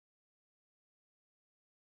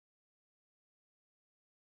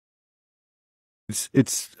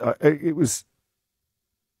It was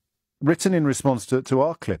written in response to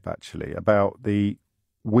our clip, actually, about the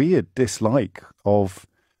weird dislike of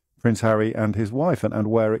Prince Harry and his wife and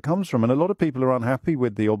where it comes from. And a lot of people are unhappy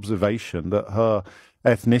with the observation that her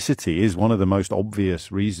ethnicity is one of the most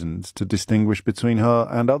obvious reasons to distinguish between her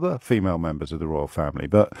and other female members of the royal family.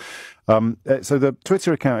 But so the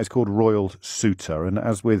Twitter account is called Royal Suitor, and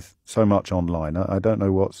as with so much online, I don't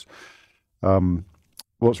know what's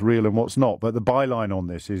real and what's not. But the byline on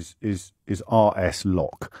this is RS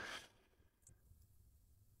Lock.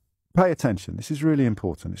 Pay attention. This is really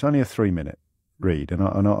important. It's only a 3-minute read, and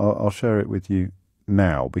I'll share it with you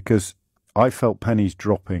now because I felt pennies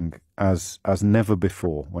dropping as never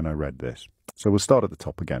before when I read this. So we'll start at the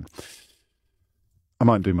top again. I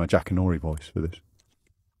might do my Jackanory voice for this.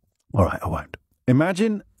 All right, I won't.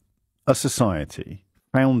 Imagine a society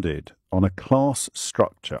founded on a class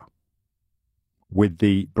structure with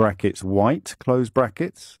the brackets white, close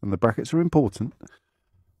brackets, and the brackets are important,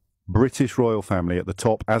 British royal family at the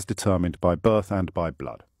top as determined by birth and by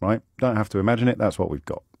blood, right? Don't have to imagine it, that's what we've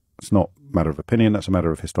got. It's not a matter of opinion, that's a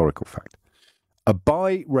matter of historical fact. A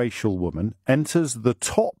biracial woman enters the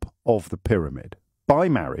top of the pyramid by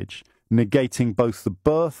marriage, negating both the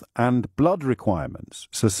birth and blood requirements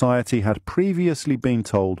society had previously been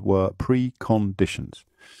told were preconditions.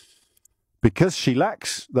 Because she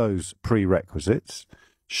lacks those prerequisites,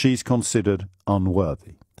 she's considered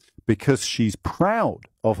unworthy. Because she's proud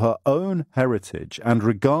of her own heritage and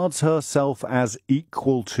regards herself as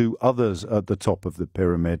equal to others at the top of the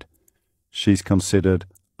pyramid, she's considered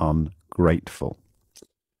ungrateful.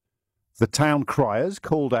 The town criers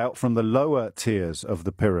called out from the lower tiers of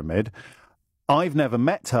the pyramid, "I've never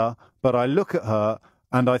met her, but I look at her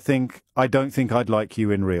and I don't think I'd like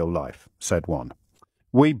you in real life," said one.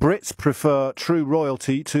 "We Brits prefer true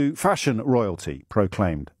royalty to fashion royalty,"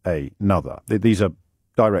 proclaimed another. These are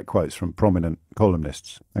direct quotes from prominent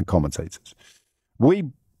columnists and commentators.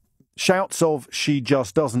 Shouts of "she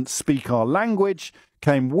just doesn't speak our language"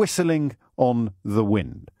 came whistling on the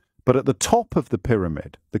wind. But at the top of the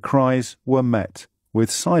pyramid, the cries were met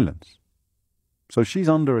with silence. So she's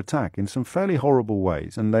under attack in some fairly horrible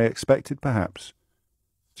ways, and they expected perhaps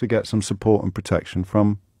to get some support and protection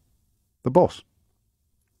from the boss,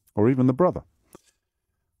 or even the brother.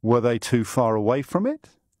 Were they too far away from it?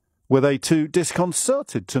 Were they too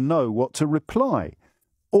disconcerted to know what to reply?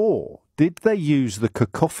 Or did they use the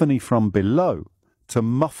cacophony from below to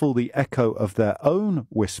muffle the echo of their own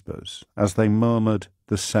whispers as they murmured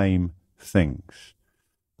the same things?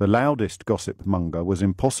 The loudest gossip monger was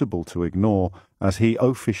impossible to ignore as he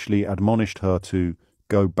oafishly admonished her to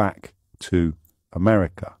go back to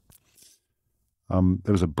America.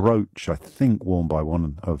 There was a brooch, I think, worn by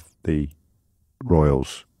one of the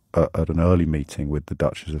royals at an early meeting with the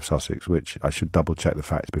Duchess of Sussex, which I should double-check the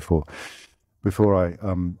facts before I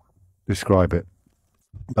describe it.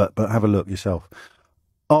 But have a look yourself.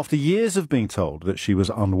 After years of being told that she was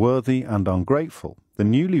unworthy and ungrateful, the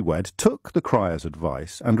newlywed took the crier's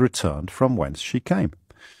advice and returned from whence she came.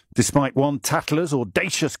 Despite one tattler's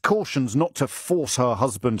audacious cautions not to force her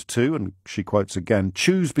husband to, and she quotes again,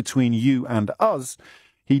 "choose between you and us,"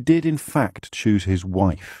 he did in fact choose his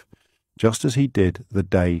wife, just as he did the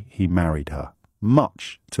day he married her,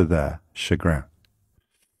 much to their chagrin.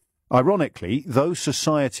 Ironically, though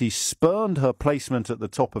society spurned her placement at the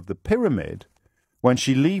top of the pyramid, when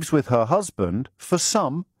she leaves with her husband, for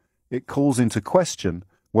some, it calls into question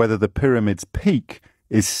whether the pyramid's peak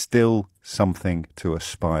is still something to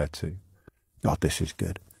aspire to. God, this is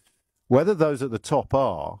good. Whether those at the top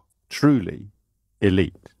are truly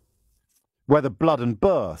elite. Whether blood and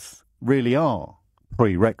birth really are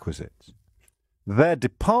prerequisites. Their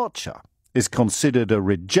departure is considered a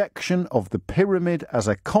rejection of the pyramid as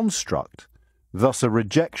a construct, thus a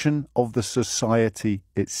rejection of the society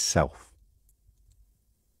itself.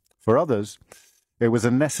 For others, it was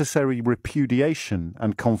a necessary repudiation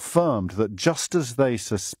and confirmed that just as they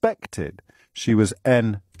suspected, she was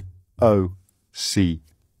NOCD,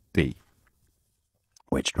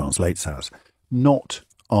 which translates as not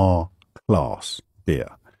our class,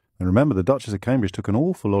 dear. And remember, the Duchess of Cambridge took an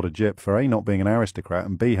awful lot of jip for A, not being an aristocrat,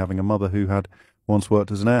 and B, having a mother who had once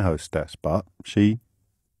worked as an air hostess, but she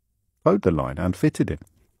towed the line and fitted in.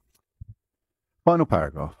 Final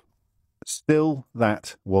paragraph. Still,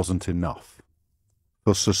 that wasn't enough.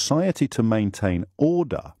 For society to maintain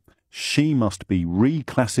order, she must be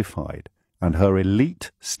reclassified and her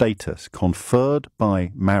elite status conferred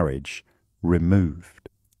by marriage removed.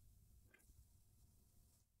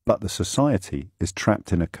 But the society is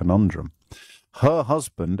trapped in a conundrum. Her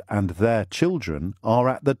husband and their children are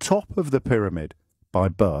at the top of the pyramid by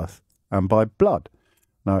birth and by blood.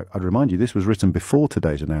 Now, I'd remind you, this was written before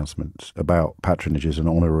today's announcements about patronages and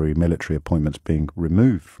honorary military appointments being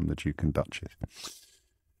removed from the Duke and Duchess.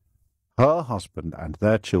 Her husband and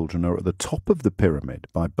their children are at the top of the pyramid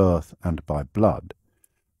by birth and by blood.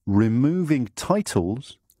 Removing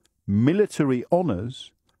titles, military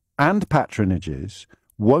honours, and patronages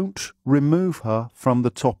won't remove her from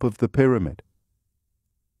the top of the pyramid.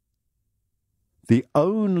 The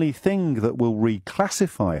only thing that will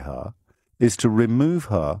reclassify her is to remove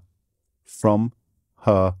her from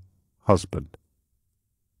her husband.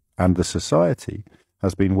 And the society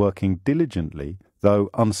has been working diligently, though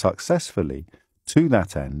unsuccessfully, to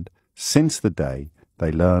that end since the day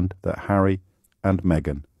they learned that Harry and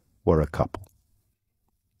Meghan were a couple.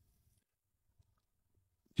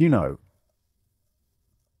 You know,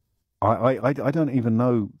 I don't even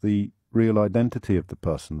know the real identity of the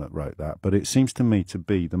person that wrote that, but it seems to me to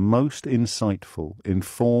be the most insightful,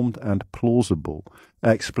 informed and plausible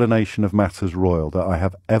explanation of matters royal that I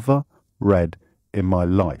have ever read in my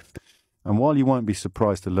life. And while you won't be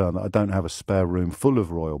surprised to learn that I don't have a spare room full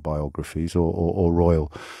of royal biographies or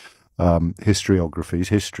royal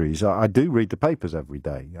histories, I do read the papers every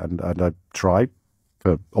day, and I try,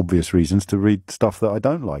 for obvious reasons, to read stuff that I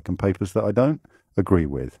don't like and papers that I don't agree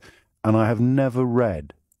with. And I have never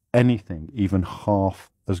read anything even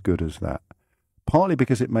half as good as that. Partly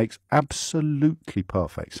because it makes absolutely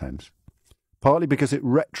perfect sense. Partly because it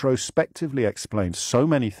retrospectively explains so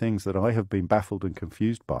many things that I have been baffled and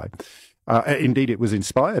confused by. Indeed, it was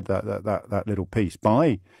inspired, that little piece,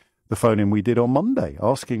 by the phone-in we did on Monday,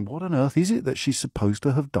 asking what on earth is it that she's supposed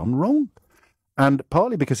to have done wrong? And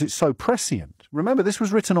partly because it's so prescient. Remember, this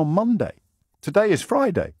was written on Monday. Today is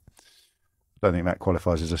Friday. I don't think that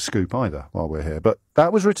qualifies as a scoop either while we're here. But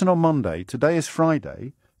that was written on Monday. Today is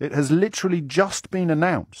Friday. It has literally just been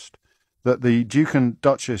announced that the Duke and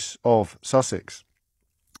Duchess of Sussex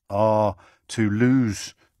are to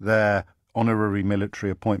lose their honorary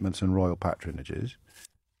military appointments and royal patronages.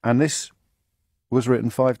 And this was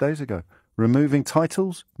written 5 days ago. Removing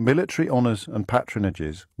titles, military honours and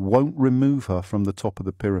patronages won't remove her from the top of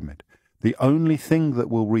the pyramid. The only thing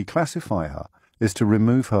that will reclassify her is to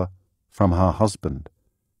remove her from her husband.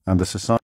 And the society